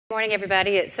Good morning,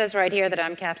 everybody. It says right here that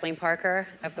I'm Kathleen Parker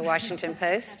of the Washington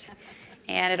Post.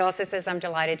 And it also says I'm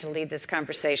delighted to lead this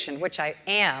conversation, which I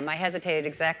am. I hesitated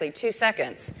exactly 2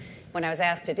 seconds when I was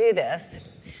asked to do this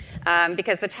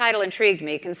because the title intrigued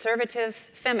me, Conservative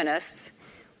Feminists,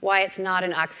 Why It's Not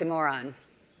an Oxymoron.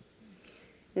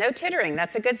 No tittering,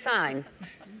 that's a good sign.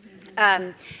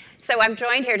 So I'm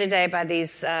joined here today by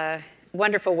these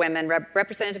wonderful women,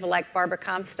 Representative-elect Barbara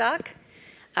Comstock,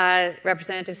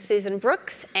 Representative Susan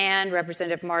Brooks, and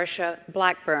Representative Marsha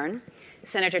Blackburn.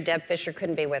 Senator Deb Fisher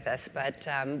couldn't be with us, but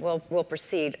we'll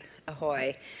proceed.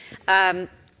 Ahoy.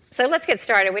 So let's get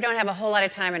started. We don't have a whole lot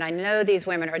of time, and I know these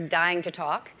women are dying to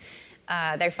talk.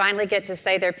 They finally get to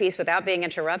say their piece without being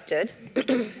interrupted.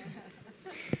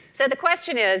 So the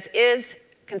question is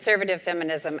conservative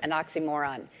feminism an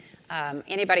oxymoron?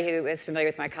 Anybody who is familiar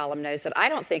with my column knows that I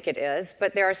don't think it is,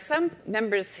 but there are some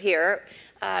members here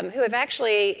who have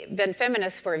actually been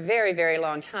feminists for a very, very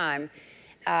long time.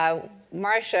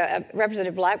 Marsha,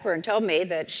 Representative Blackburn, told me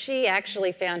that she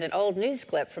actually found an old news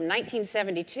clip from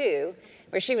 1972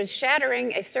 where she was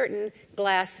shattering a certain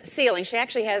glass ceiling. She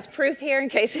actually has proof here in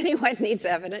case anyone needs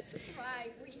evidence.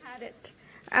 Right, we had it.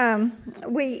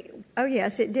 Oh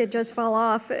yes, it did just fall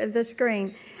off the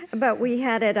screen, but we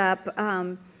had it up.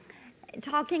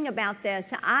 Talking about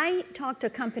this, I talked a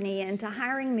company into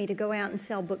hiring me to go out and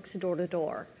sell books door to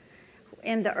door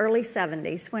in the early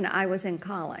 70s when I was in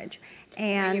college.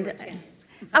 And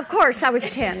of course, I was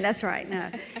 10, that's right. No.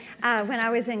 When I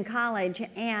was in college,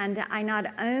 and I not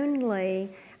only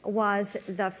was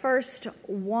the first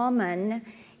woman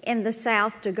in the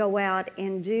South to go out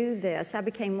and do this, I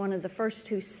became one of the first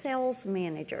 2 sales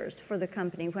managers for the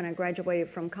company when I graduated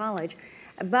from college.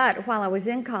 But while I was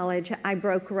in college, I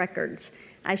broke records.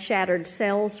 I shattered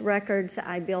sales records.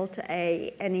 I built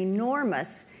an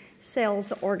enormous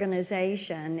sales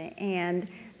organization and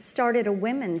started a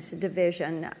women's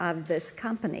division of this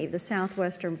company, the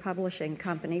Southwestern Publishing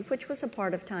Company, which was a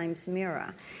part of Times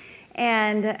Mirror.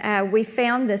 And we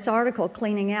found this article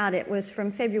cleaning out. It was from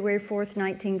February 4th,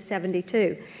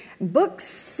 1972.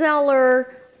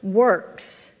 Bookseller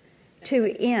works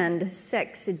to end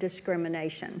sex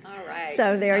discrimination. All right.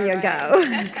 So there you go.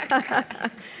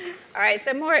 All right,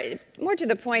 so more to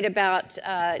the point about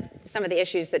some of the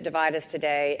issues that divide us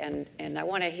today, and I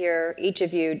want to hear each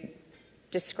of you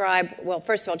describe, well,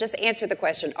 first of all, just answer the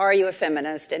question, are you a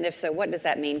feminist? And if so, what does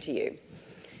that mean to you?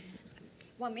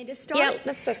 Want me to start? Yeah,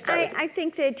 let's just start. I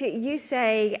think that you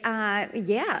say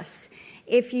yes.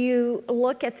 If you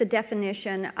look at the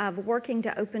definition of working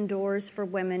to open doors for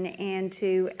women and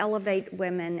to elevate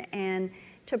women and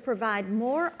to provide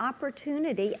more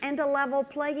opportunity and a level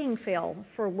playing field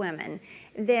for women,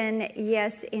 then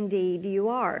yes, indeed, you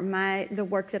are. The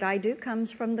work that I do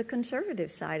comes from the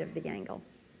conservative side of the angle.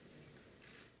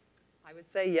 I would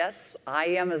say yes, I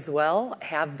am as well,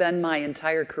 have been my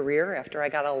entire career after I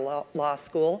got out of law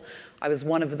school. I was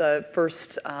one of the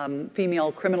first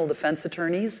female criminal defense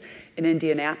attorneys in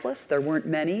Indianapolis. There weren't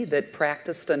many that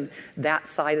practiced on that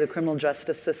side of the criminal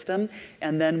justice system,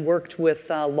 and then worked with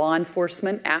law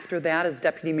enforcement after that as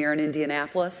deputy mayor in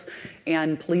Indianapolis,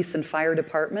 and police and fire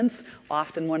departments,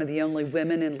 often one of the only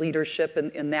women in leadership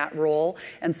in that role.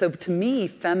 And so to me,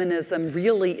 feminism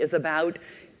really is about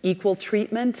equal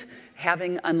treatment,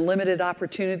 having unlimited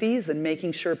opportunities, and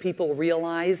making sure people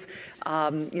realize,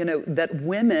 that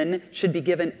women should be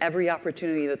given every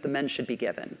opportunity that the men should be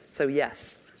given. So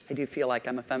yes, I do feel like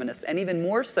I'm a feminist, and even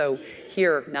more so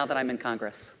here now that I'm in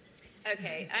Congress.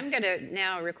 Okay, I'm going to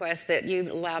now request that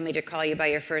you allow me to call you by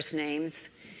your first names,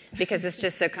 because it's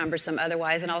just so cumbersome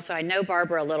otherwise. And also, I know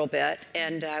Barbara a little bit,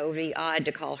 and it would be odd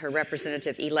to call her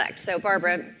representative-elect. So,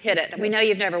 Barbara, hit it. We know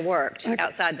you've never worked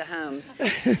outside the home.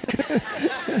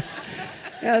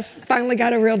 Yes, finally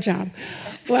got a real job.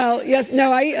 Well, yes,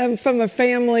 no, I am from a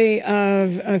family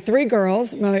of 3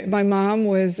 girls. My mom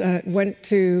went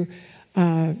to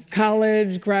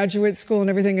college, graduate school, and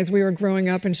everything as we were growing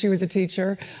up, and she was a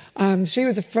teacher. She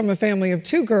was from a family of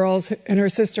 2 girls, and her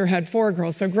sister had 4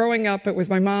 girls. So growing up, it was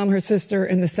my mom, her sister,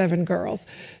 and the 7 girls.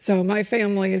 So my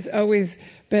family has always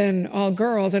been all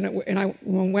girls, and I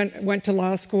went to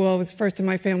law school. I was first in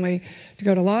my family to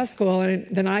go to law school, and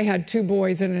then I had 2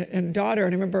 boys and a daughter.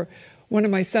 And I remember one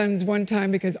of my sons one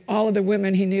time, because all of the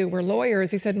women he knew were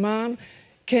lawyers, he said, "Mom,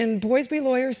 can boys be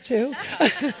lawyers too?"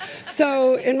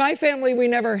 So in my family, we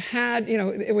never had,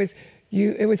 it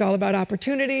was all about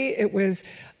opportunity. It was,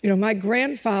 my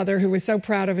grandfather, who was so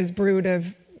proud of his brood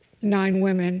of 9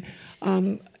 women,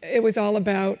 It was all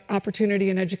about opportunity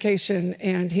and education,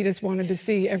 and he just wanted to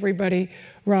see everybody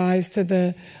rise to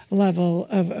the level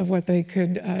of what they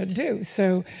could do.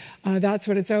 So that's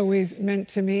what it's always meant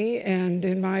to me. And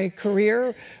in my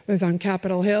career, was on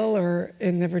Capitol Hill or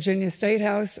in the Virginia State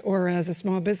House or as a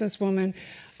small businesswoman,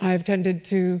 I've tended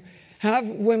to have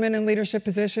women in leadership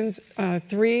positions.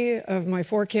 3 of my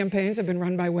 4 campaigns have been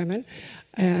run by women.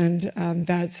 And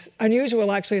that's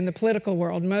unusual, actually, in the political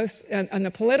world. Most, on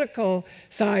the political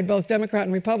side, both Democrat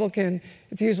and Republican,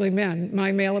 it's usually men.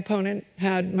 My male opponent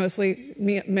had mostly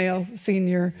male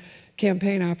senior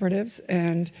campaign operatives,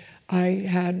 and I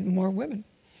had more women.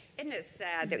 Isn't it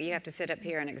sad that you have to sit up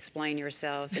here and explain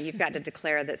yourselves, and you've got to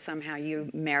declare that somehow you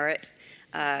merit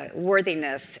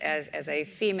worthiness as a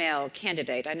female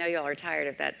candidate? I know you all are tired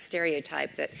of that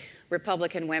stereotype that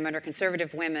Republican women or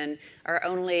conservative women are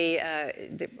only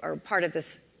are part of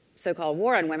this so-called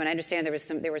war on women. I understand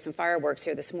there were some fireworks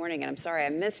here this morning, and I'm sorry I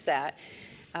missed that.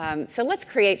 So let's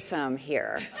create some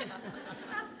here.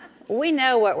 We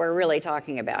know what we're really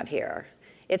talking about here.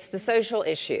 It's the social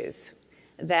issues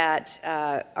that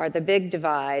are the big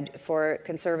divide for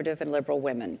conservative and liberal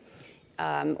women.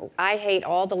 I hate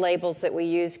all the labels that we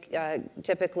use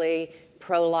typically: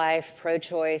 pro-life,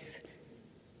 pro-choice.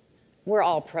 We're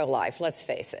all pro-life, let's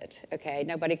face it, okay?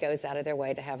 Nobody goes out of their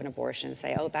way to have an abortion and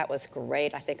say, oh, that was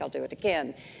great, I think I'll do it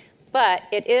again. But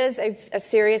it is a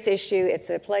serious issue. It's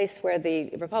a place where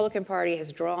the Republican Party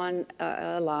has drawn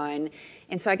a line.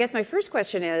 And so I guess my first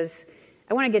question is,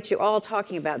 I want to get you all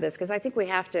talking about this, because I think we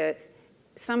have to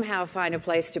somehow find a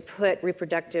place to put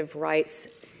reproductive rights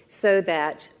so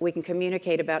that we can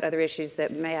communicate about other issues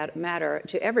that matter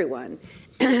to everyone.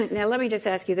 Now, let me just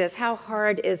ask you this. How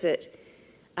hard is it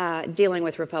dealing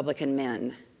with Republican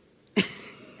men? You're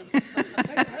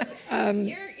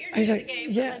new to the game,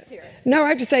 yeah. Let's hear it. No, I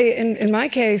have to say, in my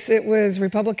case, it was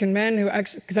Republican men who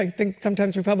actually, because I think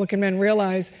sometimes Republican men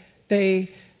realize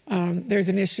there's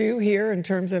an issue here in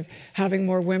terms of having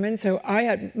more women. So I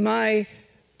had my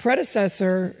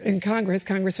predecessor in Congress,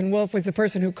 Congressman Wolf, was the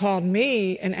person who called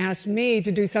me and asked me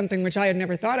to do something which I had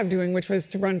never thought of doing, which was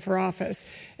to run for office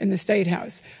in the State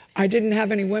House. I didn't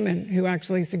have any women who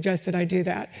actually suggested I do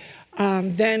that.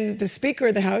 Then the Speaker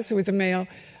of the House, who was a male,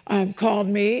 called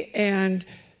me and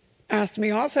asked me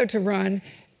also to run,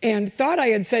 and thought I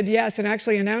had said yes, and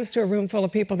actually announced to a room full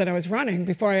of people that I was running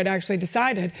before I had actually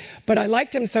decided. But I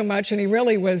liked him so much, and he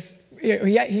really was,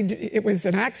 yeah, it was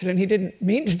an accident. He didn't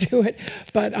mean to do it,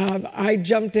 but I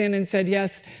jumped in and said,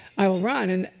 yes, I will run.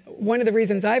 And one of the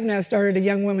reasons I've now started a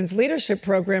young women's leadership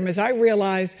program is I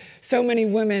realized so many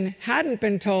women hadn't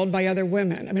been told by other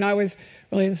women. I mean, I was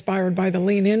really inspired by the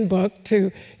Lean In book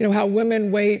to, how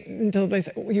women wait until they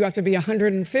say, you have to be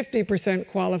 150%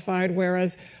 qualified,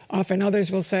 whereas often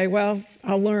others will say, well,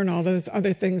 I'll learn all those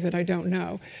other things that I don't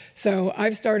know. So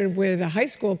I've started with a high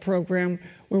school program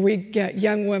where we get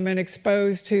young women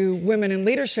exposed to women in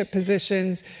leadership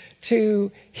positions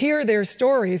to hear their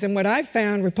stories. And what I've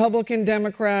found, Republican,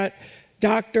 Democrat,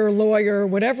 doctor, lawyer,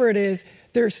 whatever it is,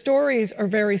 their stories are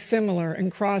very similar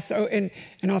and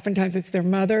and oftentimes it's their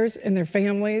mothers and their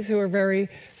families who are very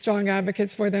strong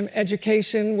advocates for them.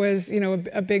 Education was,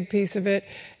 a big piece of it,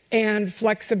 and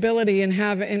flexibility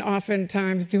and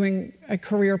oftentimes doing a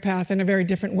career path in a very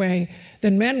different way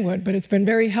than men would. But it's been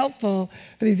very helpful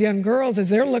for these young girls as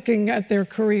they're looking at their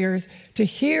careers to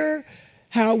hear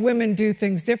how women do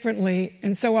things differently.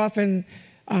 And so often,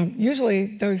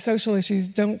 usually those social issues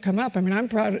don't come up. I mean, I'm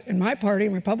proud in my party,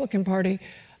 Republican Party,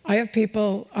 I have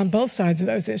people on both sides of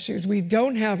those issues. We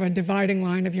don't have a dividing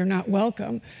line of you're not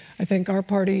welcome. I think our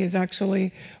party is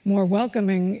actually more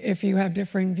welcoming if you have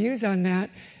differing views on that,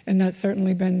 and that's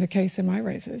certainly been the case in my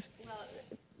races. Well,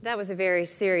 that was a very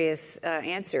serious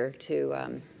answer to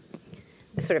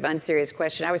a sort of unserious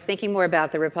question. I was thinking more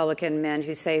about the Republican men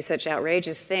who say such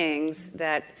outrageous things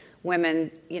that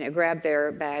women, grab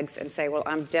their bags and say, well,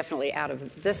 I'm definitely out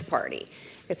of this party,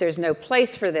 because there's no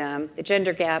place for them. The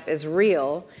gender gap is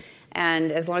real.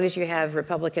 And as long as you have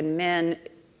Republican men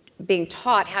being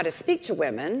taught how to speak to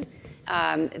women,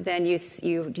 then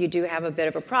you do have a bit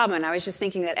of a problem. And I was just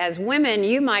thinking that as women,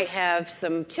 you might have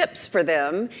some tips for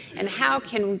them. And how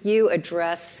can you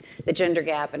address the gender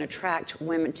gap and attract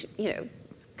women to,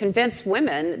 convince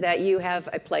women that you have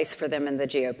a place for them in the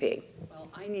GOP?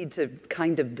 I need to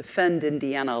kind of defend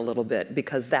Indiana a little bit,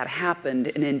 because that happened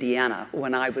in Indiana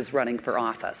when I was running for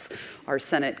office. Our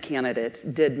Senate candidate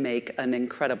did make an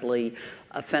incredibly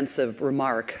offensive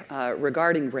remark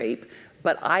regarding rape,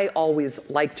 but I always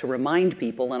like to remind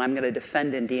people, and I'm going to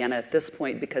defend Indiana at this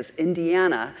point, because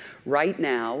Indiana right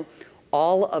now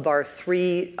all of our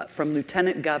 3, from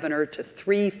lieutenant governor to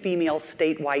 3 female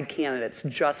statewide candidates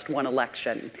just won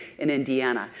election in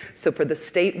Indiana. So for the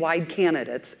statewide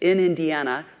candidates in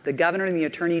Indiana, the governor and the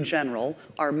attorney general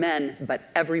are men,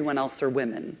 but everyone else are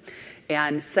women.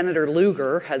 And Senator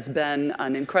Lugar has been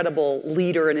an incredible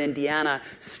leader in Indiana,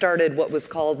 started what was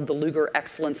called the Lugar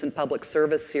Excellence in Public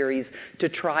Service series to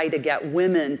try to get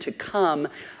women to come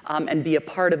and be a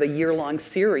part of a year-long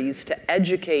series to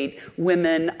educate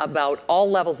women about all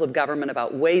levels of government,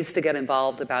 about ways to get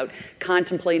involved, about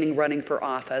contemplating running for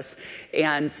office.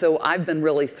 And so I've been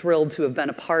really thrilled to have been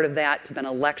a part of that, to have been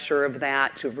a lecturer of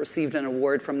that, to have received an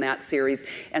award from that series.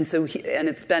 And so, and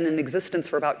it's been in existence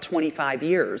for about 25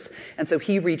 years. And so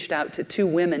he reached out to 2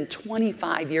 women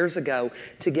 25 years ago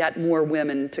to get more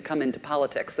women to come into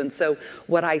politics. And so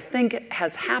what I think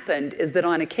has happened is that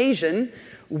on occasion,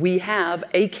 we have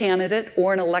a candidate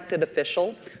or an elected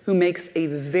official who makes a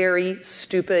very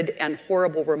stupid and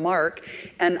horrible remark,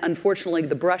 and unfortunately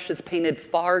the brush is painted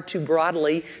far too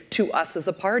broadly to us as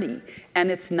a party, and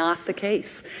it's not the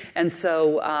case. And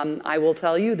so I will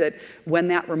tell you that when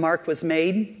that remark was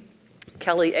made,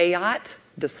 Kelly Ayotte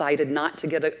decided not to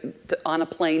get on a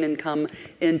plane and come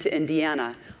into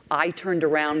Indiana. I turned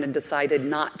around and decided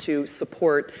not to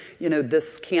support,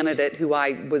 this candidate who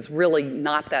I was really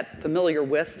not that familiar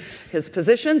with his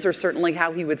positions or certainly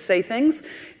how he would say things.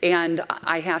 And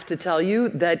I have to tell you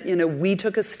that, we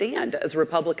took a stand as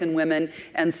Republican women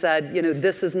and said,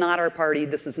 this is not our party.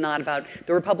 This is not about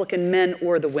the Republican men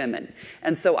or the women.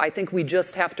 And so I think we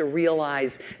just have to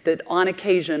realize that on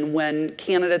occasion when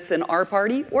candidates in our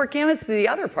party or candidates in the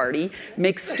other party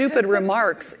make stupid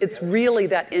remarks, it's really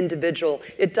that individual.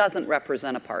 It doesn't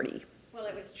represent a party. Well,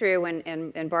 it was true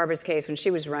in Barbara's case when she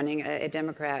was running, a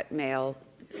Democrat male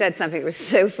said something that was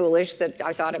so foolish that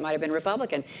I thought it might have been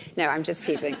Republican. No, I'm just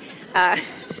teasing.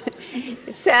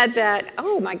 Said that,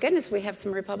 oh my goodness, we have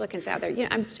some Republicans out there.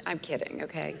 I'm kidding,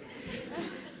 okay?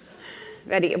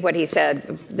 But what he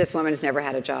said, this woman has never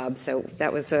had a job, so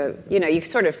that was you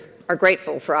sort of are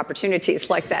grateful for opportunities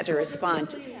like that to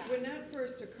respond. When that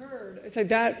first occurred, I said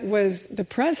that was, the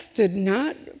press did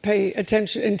not pay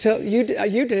attention until you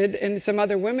did and some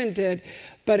other women did.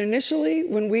 But initially,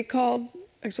 when we called,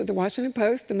 actually the Washington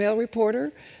Post, the male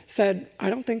reporter said,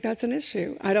 I don't think that's an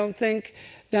issue. I don't think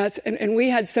that's, and we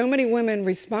had so many women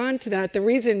respond to that. The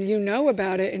reason you know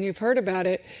about it and you've heard about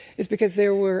it is because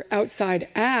there were outside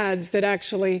ads that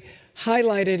actually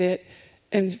highlighted it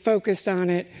and focused on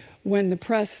it when the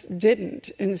press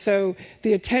didn't. And so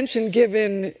the attention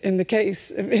given in the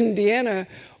case of Indiana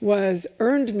was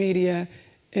earned media.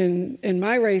 In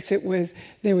my race,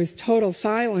 there was total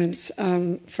silence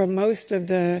from most of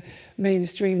the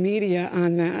mainstream media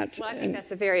on that. Well, I think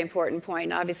that's a very important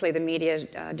point. Obviously, the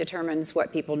media determines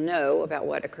what people know about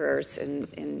what occurs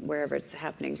in wherever it's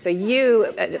happening. So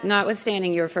you,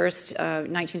 notwithstanding your first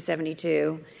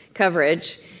 1972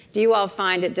 coverage, do you all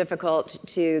find it difficult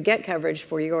to get coverage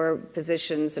for your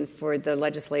positions and for the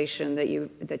legislation that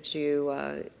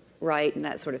you write and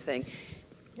that sort of thing?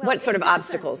 Well, what sort of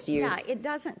obstacles do you? Yeah, it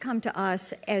doesn't come to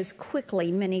us as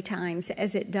quickly many times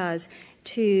as it does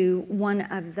to one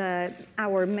of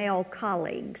our male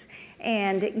colleagues.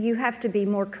 And you have to be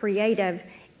more creative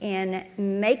in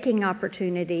making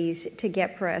opportunities to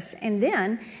get press. And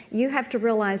then you have to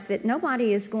realize that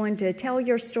nobody is going to tell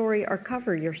your story or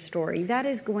cover your story. That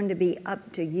is going to be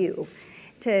up to you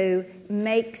to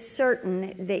make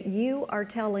certain that you are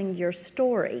telling your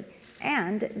story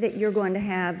and that you're going to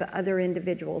have other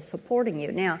individuals supporting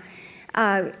you. Now,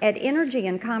 at Energy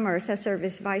and Commerce, I serve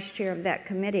as vice chair of that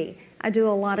committee. I do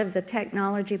a lot of the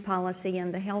technology policy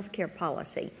and the healthcare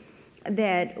policy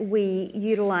that we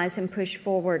utilize and push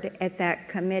forward at that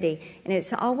committee. And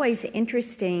it's always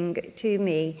interesting to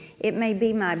me. It may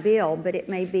be my bill, but it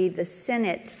may be the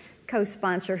Senate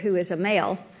co-sponsor who is a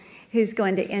male who's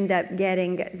going to end up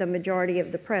getting the majority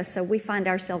of the press. So we find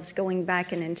ourselves going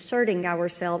back and inserting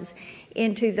ourselves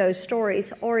into those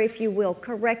stories, or if you will,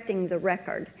 correcting the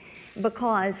record.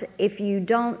 Because if you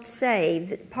don't say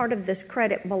that part of this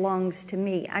credit belongs to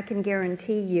me, I can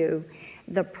guarantee you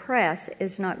the press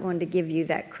is not going to give you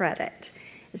that credit.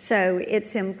 So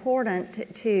it's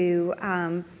important to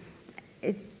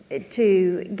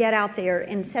get out there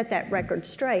and set that record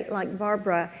straight, like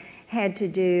Barbara had to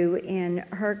do in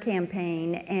her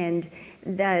campaign, and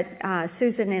that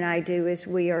Susan and I do as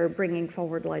we are bringing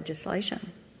forward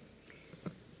legislation.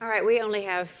 All right, we only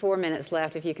have 4 minutes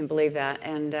left, if you can believe that,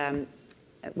 and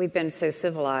we've been so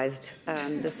civilized.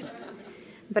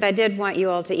 But I did want you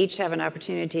all to each have an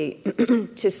opportunity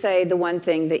to say the one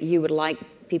thing that you would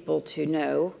like people to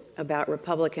know about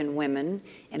Republican women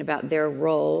and about their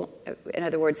role? In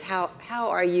other words, how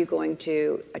are you going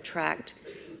to attract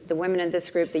the women in this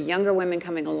group, the younger women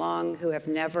coming along who have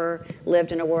never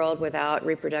lived in a world without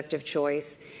reproductive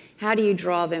choice? How do you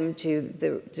draw them to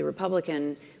the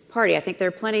Republican Party? I think there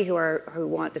are plenty who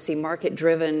want to see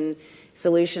market-driven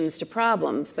solutions to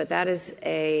problems, but that is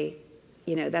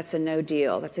that's a no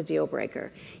deal. That's a deal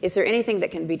breaker. Is there anything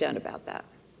that can be done about that?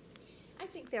 I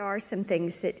think there are some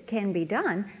things that can be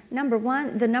done.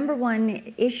 The number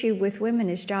one issue with women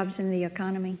is jobs in the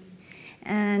economy.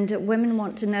 And women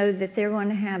want to know that they're going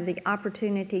to have the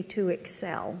opportunity to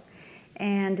excel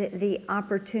and the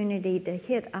opportunity to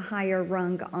hit a higher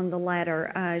rung on the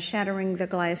ladder. Shattering the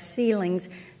glass ceilings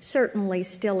certainly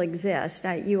still exist.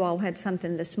 You all had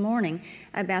something this morning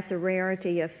about the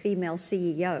rarity of female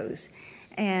CEOs.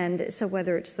 And so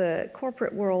whether it's the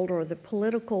corporate world or the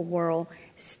political world,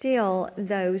 still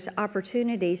those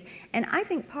opportunities. And I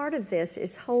think part of this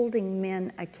is holding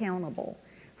men accountable.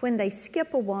 When they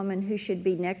skip a woman who should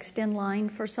be next in line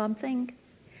for something,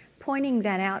 pointing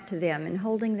that out to them and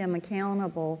holding them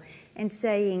accountable and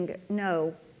saying,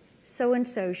 no,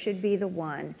 so-and-so should be the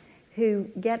one who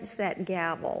gets that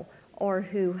gavel or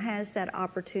who has that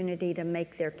opportunity to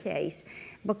make their case,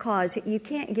 because you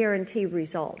can't guarantee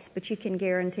results, but you can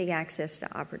guarantee access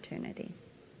to opportunity.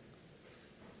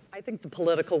 I think the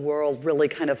political world really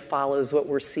kind of follows what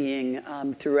we're seeing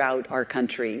throughout our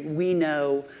country. We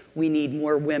know we need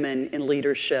more women in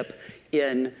leadership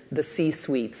in the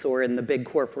C-suites or in the big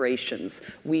corporations.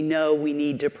 We know we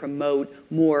need to promote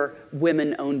more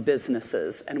women-owned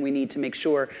businesses, and we need to make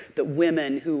sure that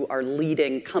women who are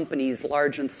leading companies,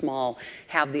 large and small,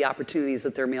 have the opportunities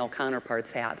that their male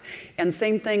counterparts have. And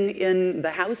same thing in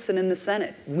the House and in the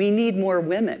Senate. We need more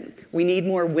women. We need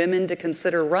more women to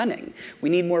consider running. We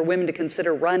need more women to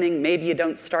consider running. Maybe you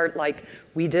don't start like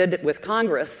we did with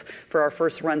Congress for our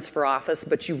first runs for office,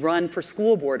 but you run for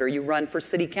school board, or you run for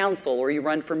city council, or you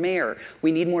run for mayor.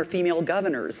 We need more female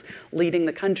governors leading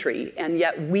the country, and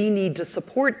yet we need to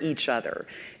support each other.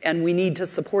 And we need to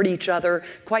support each other,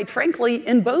 quite frankly,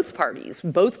 in both parties.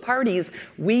 Both parties,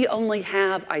 we only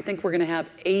have, I think we're going to have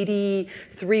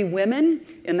 83 women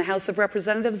in the House of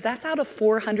Representatives. That's out of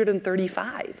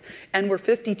 435. And we're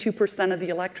 52% of the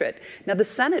electorate. Now, the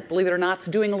Senate, believe it or not, is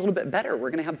doing a little bit better.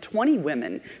 We're going to have 20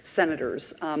 women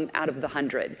senators out of the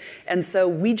 100. And so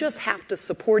we just have to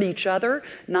support each other,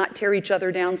 not tear each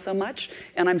other down so much.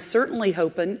 And I'm certainly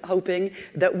hoping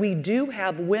that we do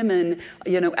have women,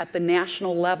 at the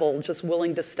national level, just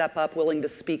willing to step up, willing to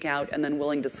speak out, and then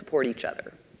willing to support each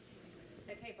other.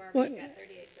 Okay, Barbara, you've got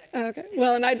 38 seconds. Okay.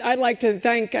 Well, and I'd like to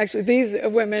thank actually these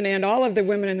women and all of the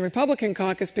women in the Republican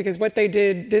caucus, because what they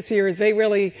did this year is they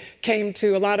really came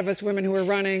to a lot of us women who were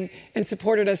running and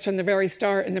supported us from the very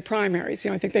start in the primaries.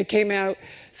 I think they came out,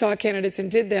 saw candidates, and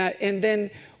did that. And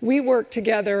then we worked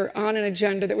together on an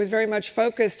agenda that was very much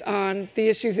focused on the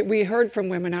issues that we heard from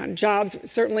women on. Jobs,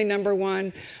 certainly number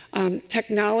one.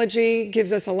 Technology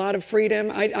gives us a lot of freedom.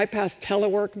 I passed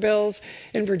telework bills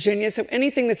in Virginia. So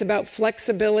anything that's about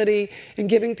flexibility and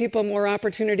giving people more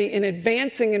opportunity and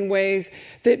advancing in ways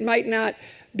that might not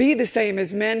be the same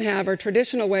as men have or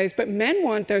traditional ways, but men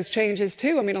want those changes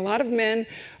too. I mean, a lot of women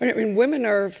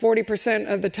are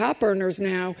 40% of the top earners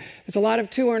now. There's a lot of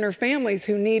two-earner families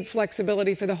who need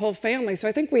flexibility for the whole family. So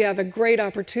I think we have a great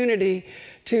opportunity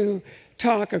to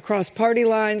talk across party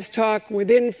lines, talk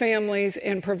within families,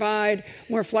 and provide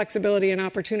more flexibility and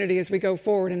opportunity as we go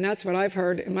forward. And that's what I've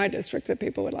heard in my district that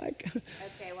people would like.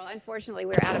 Okay, well, unfortunately,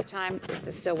 we're out of time. This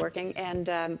is still working.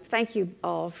 And thank you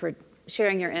all for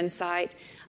sharing your insight.